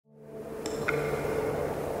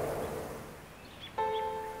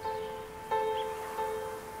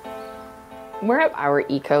We're at O.U.R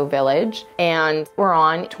Ecovillage, and we're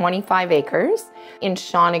on 25 acres in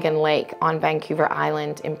Shawnigan Lake on Vancouver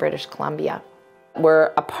Island in British Columbia.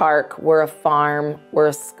 We're a park, we're a farm, we're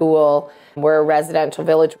a school, we're a residential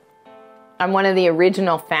village. I'm one of the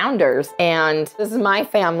original founders, and this is my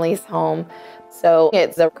family's home. So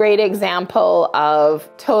it's a great example of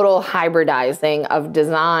total hybridizing of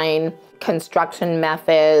design, construction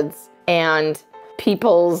methods, and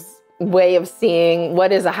people's way of seeing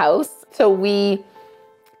what is a house. So we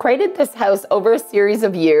created this house over a series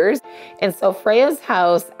of years. And so Freya's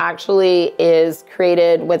house actually is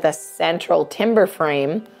created with a central timber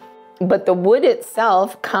frame, but the wood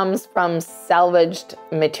itself comes from salvaged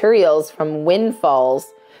materials from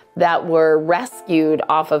windfalls that were rescued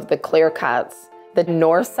off of the clear cuts. The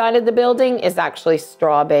north side of the building is actually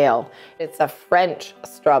straw bale. It's a French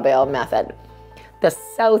straw bale method. The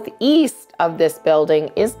southeast of this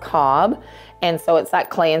building is cob, and so it's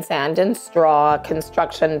that clay and sand and straw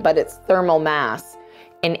construction, but it's thermal mass.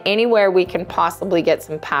 And anywhere we can possibly get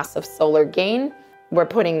some passive solar gain, we're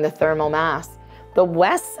putting the thermal mass. The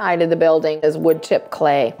west side of the building is wood chip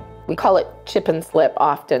clay. We call it chip and slip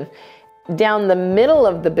often. Down the middle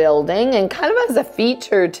of the building, and kind of as a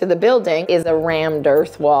feature to the building, is a rammed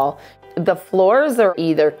earth wall. The floors are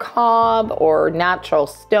either cob or natural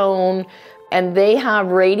stone, and they have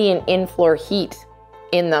radiant in-floor heat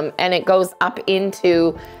in them, and it goes up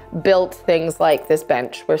into built things like this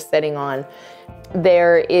bench we're sitting on.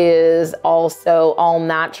 There is also all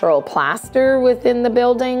natural plaster within the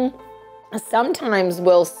building. Sometimes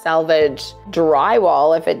we'll salvage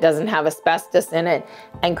drywall if it doesn't have asbestos in it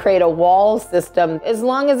and create a wall system, as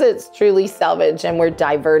long as it's truly salvaged and we're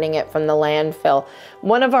diverting it from the landfill.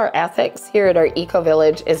 One of our ethics here at our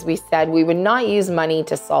Ecovillage is we said we would not use money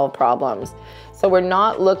to solve problems. So we're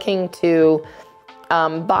not looking to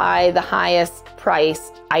buy the highest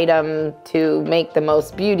priced item to make the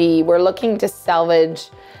most beauty. We're looking to salvage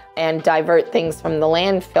and divert things from the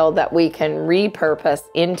landfill that we can repurpose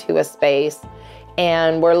into a space.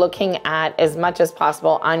 And we're looking at, as much as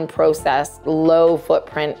possible, unprocessed, low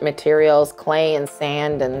footprint materials, clay and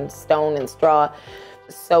sand and stone and straw.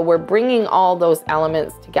 So we're bringing all those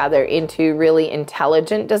elements together into really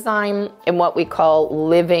intelligent design and what we call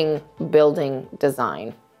living building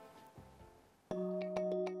design.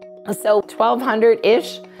 So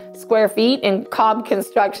 1,200-ish square feet in cob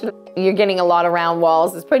construction. You're getting a lot of round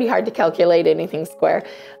walls. It's pretty hard to calculate anything square.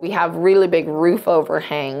 We have really big roof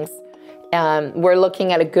overhangs. We're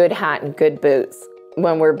looking at a good hat and good boots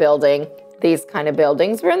when we're building these kind of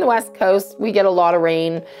buildings. We're in the West Coast. We get a lot of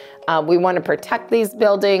rain. We want to protect these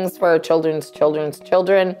buildings for our children's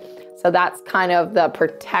children. So that's kind of the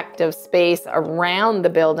protective space around the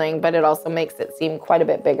building, but it also makes it seem quite a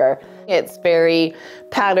bit bigger. It's very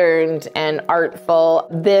patterned and artful.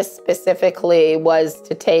 This specifically was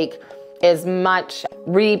to take as much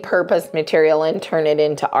repurposed material and turn it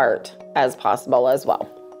into art as possible as well.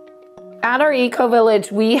 At our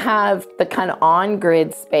Ecovillage, we have the kind of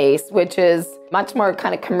on-grid space, which is much more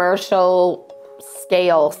kind of commercial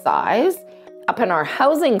scale size. Up in our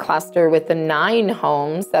housing cluster with the 9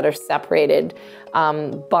 homes that are separated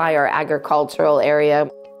by our agricultural area,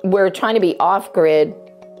 we're trying to be off-grid,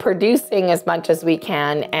 producing as much as we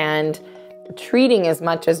can and treating as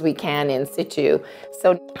much as we can in situ.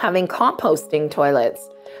 So having composting toilets,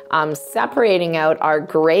 separating out our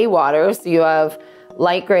gray water, so you have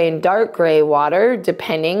light gray and dark gray water,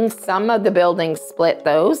 depending. Some of the buildings split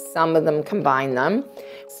those, some of them combine them.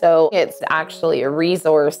 So it's actually a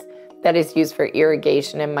resource that is used for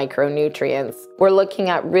irrigation and micronutrients. We're looking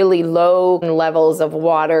at really low levels of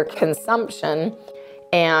water consumption,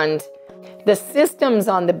 and the systems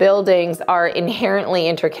on the buildings are inherently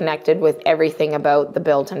interconnected with everything about the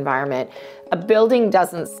built environment. A building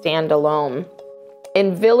doesn't stand alone.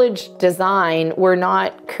 In village design, we're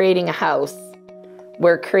not creating a house.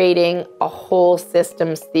 We're creating a whole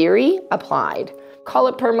systems theory applied. Call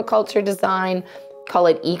it permaculture design, call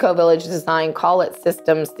it eco-village design, call it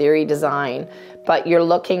systems theory design, but you're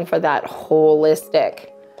looking for that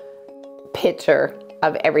holistic picture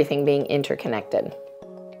of everything being interconnected.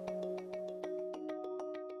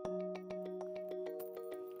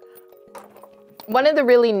 One of the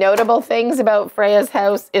really notable things about Freya's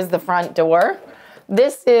house is the front door.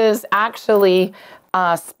 This is actually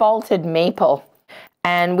spalted maple.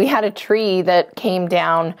 And we had a tree that came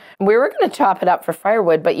down. We were going to chop it up for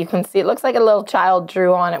firewood, but you can see it looks like a little child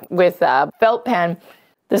drew on it with a felt pen.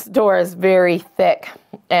 This door is very thick,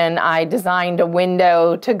 and I designed a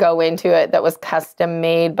window to go into it that was custom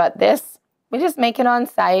made, but this, we just make it on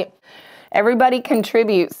site. Everybody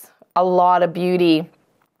contributes a lot of beauty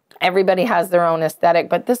Everybody has their own aesthetic,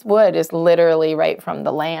 but this wood is literally right from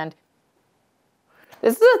the land.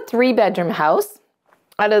 This is a 3-bedroom house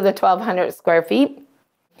out of the 1,200 square feet.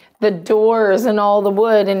 The doors and all the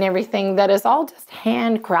wood and everything, that is all just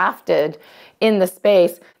handcrafted in the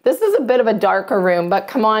space. This is a bit of a darker room, but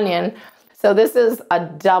come on in. So this is a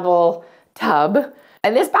double tub,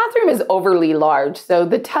 and this bathroom is overly large, so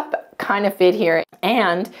the tub kind of fit here.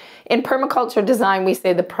 And in permaculture design, we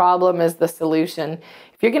say the problem is the solution.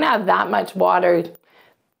 If you're gonna have that much water,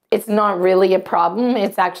 it's not really a problem.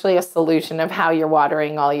 It's actually a solution of how you're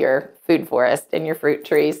watering all your food forest and your fruit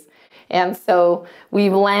trees. And so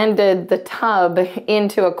we've landed the tub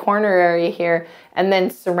into a corner area here and then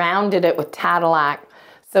surrounded it with Tadillac.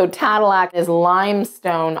 So Tadillac is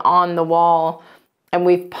limestone on the wall, and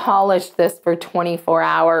we've polished this for 24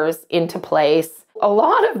 hours into place. A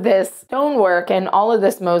lot of this stonework and all of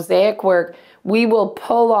this mosaic work, we will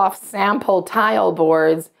pull off sample tile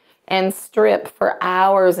boards and strip for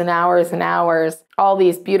hours and hours and hours, all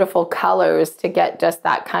these beautiful colors to get just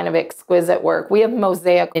that kind of exquisite work. We have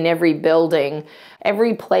mosaic in every building.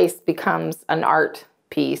 Every place becomes an art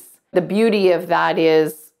piece. The beauty of that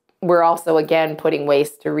is we're also, again, putting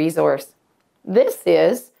waste to resource. This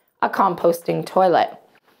is a composting toilet.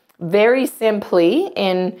 Very simply,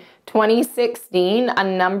 in 2016, a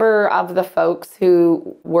number of the folks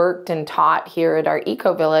who worked and taught here at our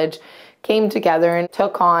Ecovillage came together and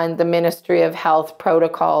took on the Ministry of Health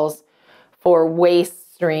protocols for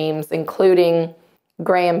waste streams, including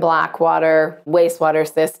gray and black water,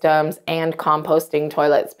 wastewater systems, and composting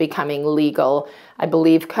toilets becoming legal, I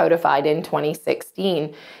believe codified in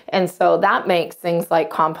 2016. And so that makes things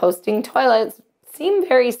like composting toilets seem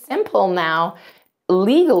very simple now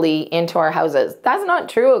legally into our houses. That's not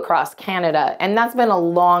true across Canada, and that's been a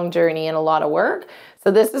long journey and a lot of work. So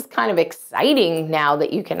this is kind of exciting now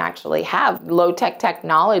that you can actually have low-tech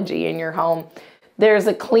technology in your home. There's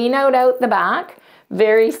a clean out the back,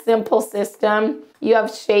 very simple system. You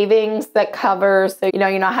have shavings that cover, so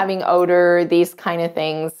you're not having odor, these kind of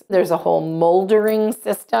things. There's a whole moldering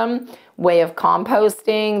system, way of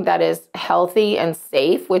composting that is healthy and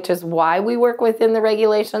safe, which is why we work within the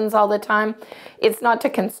regulations all the time. It's not to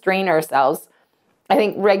constrain ourselves. I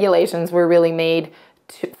think regulations were really made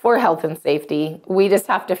for health and safety. We just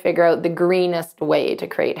have to figure out the greenest way to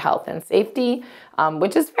create health and safety,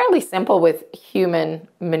 which is fairly simple with human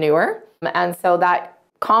manure. And so that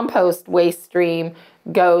compost waste stream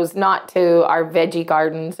goes not to our veggie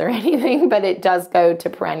gardens or anything, but it does go to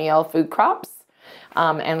perennial food crops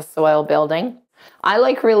and soil building. I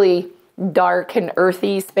like really dark and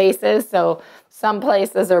earthy spaces, so some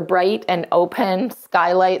places are bright and open.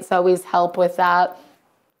 Skylights always help with that.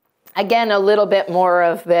 Again, a little bit more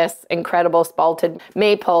of this incredible spalted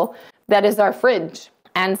maple that is our fridge.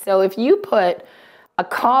 And so if you put a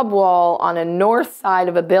cob wall on a north side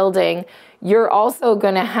of a building, you're also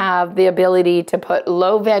going to have the ability to put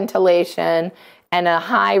low ventilation and a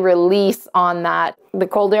high release on that. The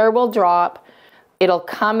cold air will drop, it'll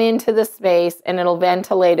come into the space, and it'll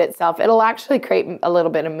ventilate itself. It'll actually create a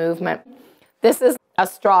little bit of movement. This is a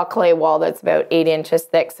straw clay wall that's about 8 inches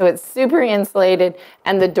thick, so it's super insulated,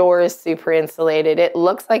 and the door is super insulated. It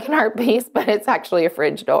looks like an art piece, but it's actually a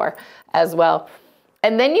fridge door as well.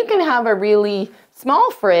 And then you can have a really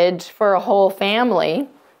small fridge for a whole family.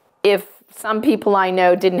 If some people I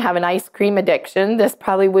know didn't have an ice cream addiction, this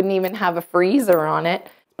probably wouldn't even have a freezer on it.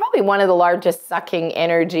 Probably one of the largest sucking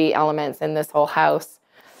energy elements in this whole house.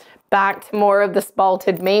 Back to more of the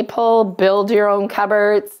spalted maple, build your own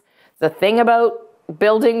cupboards. The thing about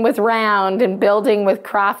building with round and building with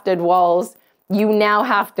crafted walls, you now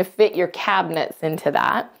have to fit your cabinets into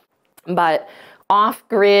that. But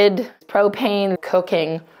off-grid propane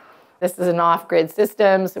cooking, this is an off-grid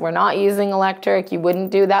system, so we're not using electric. You wouldn't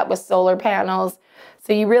do that with solar panels.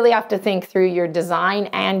 So you really have to think through your design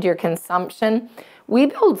and your consumption. We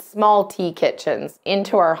build small tea kitchens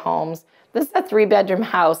into our homes. This is a 3-bedroom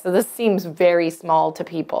house, so this seems very small to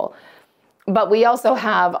people. But we also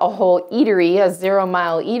have a whole eatery, a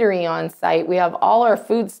 0-mile eatery on site. We have all our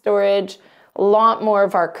food storage, a lot more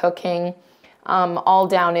of our cooking, all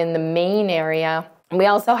down in the main area. We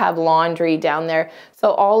also have laundry down there.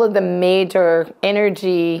 So all of the major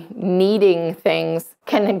energy needing things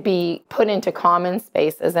can be put into common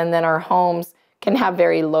spaces, and then our homes can have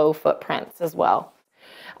very low footprints as well.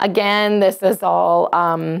 Again, this is all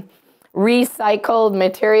recycled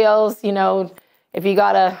materials. If you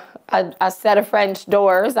got a set of French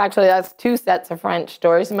doors, actually that's 2 sets of French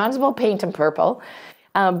doors, you might as well paint them purple.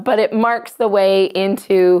 But it marks the way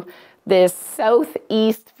into this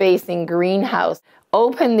southeast facing greenhouse.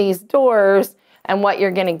 Open these doors And what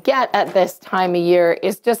you're gonna get at this time of year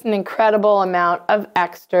is just an incredible amount of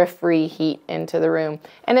extra free heat into the room.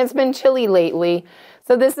 And it's been chilly lately,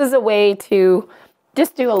 so this is a way to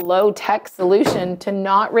just do a low-tech solution to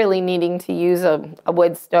not really needing to use a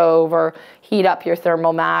wood stove or heat up your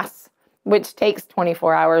thermal mass, which takes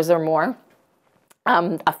 24 hours or more.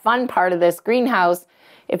 A fun part of this greenhouse,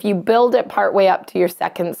 if you build it partway up to your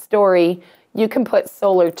second story, you can put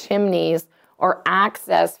solar chimneys or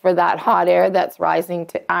access for that hot air that's rising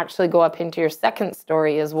to actually go up into your second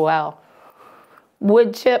story as well.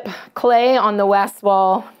 Wood chip clay on the west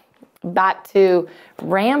wall, back to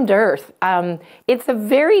rammed earth. It's a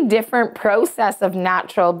very different process of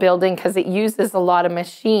natural building because it uses a lot of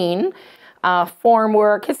machine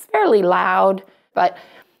formwork. It's fairly loud, but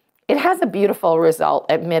it has a beautiful result,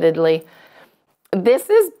 admittedly. This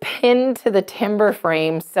is pinned to the timber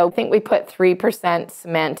frame, so I think we put 3%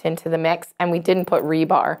 cement into the mix and we didn't put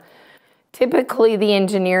rebar. Typically, the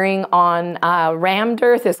engineering on rammed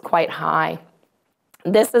earth is quite high.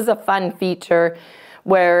 This is a fun feature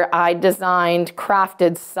where I designed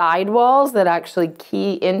crafted sidewalls that actually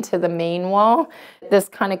key into the main wall. This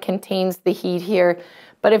kind of contains the heat here.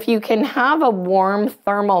 But if you can have a warm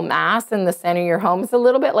thermal mass in the center of your home, it's a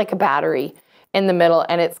little bit like a battery in the middle,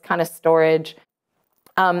 and it's kind of storage.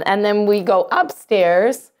 And then we go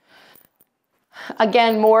upstairs.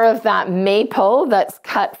 Again, more of that maple that's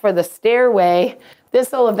cut for the stairway.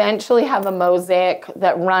 This will eventually have a mosaic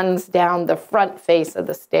that runs down the front face of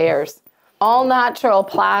the stairs. All natural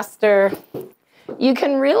plaster. You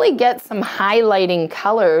can really get some highlighting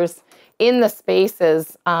colors in the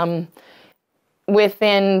spaces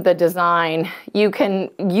within the design. You can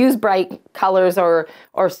use bright colors or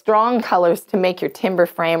strong colors to make your timber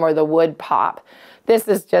frame or the wood pop. This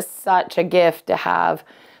is just such a gift to have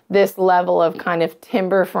this level of kind of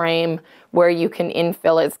timber frame where you can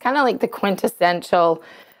infill. It's kind of like the quintessential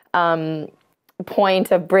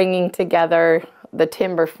point of bringing together the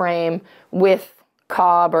timber frame with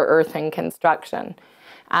cob or earthen construction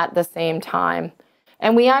at the same time.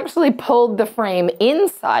 And we actually pulled the frame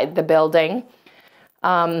inside the building.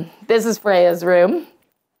 This is Freya's room.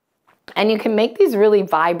 And you can make these really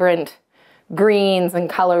vibrant greens and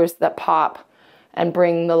colors that pop and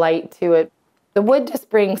bring the light to it. The wood just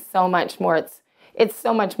brings so much more. It's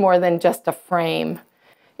so much more than just a frame.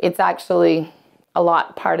 It's actually a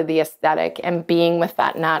lot part of the aesthetic and being with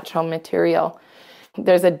that natural material.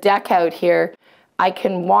 There's a deck out here. I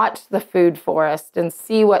can watch the food forest and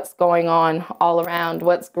see what's going on all around,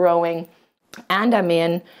 what's growing. And I'm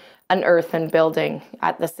in an earthen building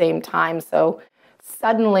at the same time. So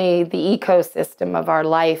suddenly the ecosystem of our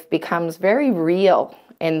life becomes very real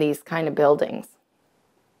in these kind of buildings.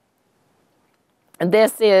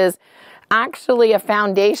 This is actually a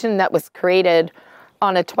foundation that was created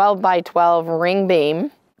on a 12 by 12 ring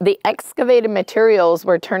beam. The excavated materials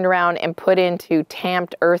were turned around and put into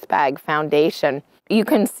tamped earth bag foundation. You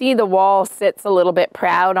can see the wall sits a little bit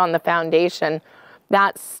proud on the foundation.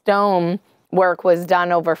 That stone work was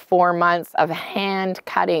done over 4 months of hand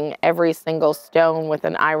cutting every single stone with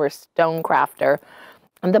an Irish stone crafter.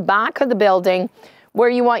 And the back of the building, where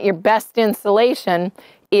you want your best insulation,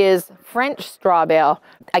 is French straw bale.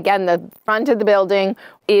 Again, the front of the building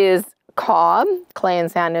is cob, clay and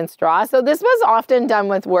sand and straw. So this was often done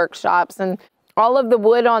with workshops, and all of the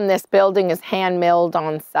wood on this building is hand milled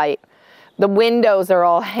on site. The windows are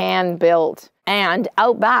all hand built. And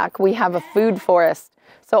out back, we have a food forest.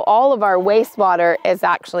 So all of our wastewater is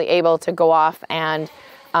actually able to go off and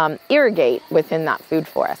irrigate within that food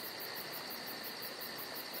forest.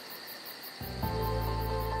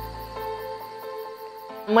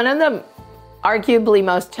 One of the arguably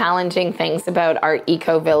most challenging things about our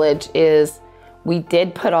eco-village is we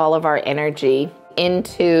did put all of our energy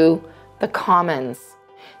into the commons.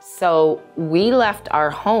 So we left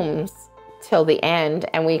our homes till the end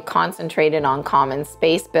and we concentrated on common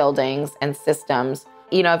space buildings and systems.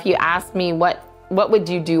 You know, if you ask me what would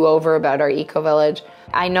you do over about our eco-village,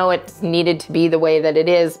 I know it's needed to be the way that it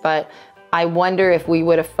is, but I wonder if we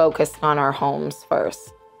would have focused on our homes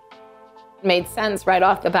first. It made sense right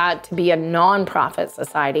off the bat to be a non-profit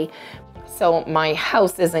society. So my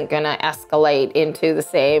house isn't gonna escalate into the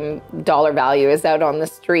same dollar value as out on the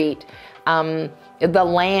street. The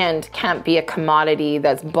land can't be a commodity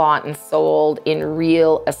that's bought and sold in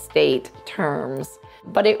real estate terms.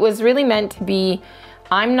 But it was really meant to be,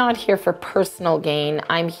 I'm not here for personal gain.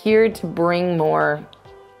 I'm here to bring more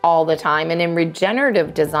all the time. And in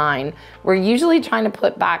regenerative design, we're usually trying to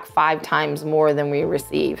put back 5 times more than we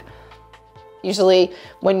receive. Usually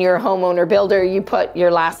when you're a homeowner builder, you put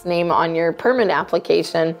your last name on your permit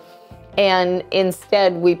application And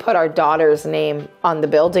instead, we put our daughter's name on the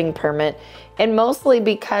building permit, and mostly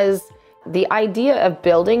because the idea of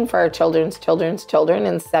building for our children's children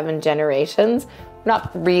in 7 generations,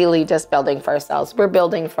 not really just building for ourselves, we're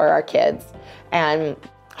building for our kids. And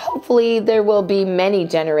hopefully there will be many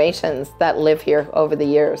generations that live here over the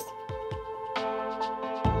years.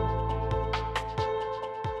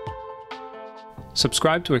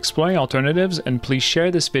 Subscribe to Exploring Alternatives, and please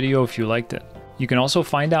share this video if you liked it. You can also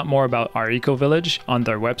find out more about O.U.R Ecovillage on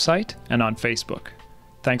their website and on Facebook.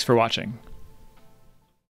 Thanks for watching.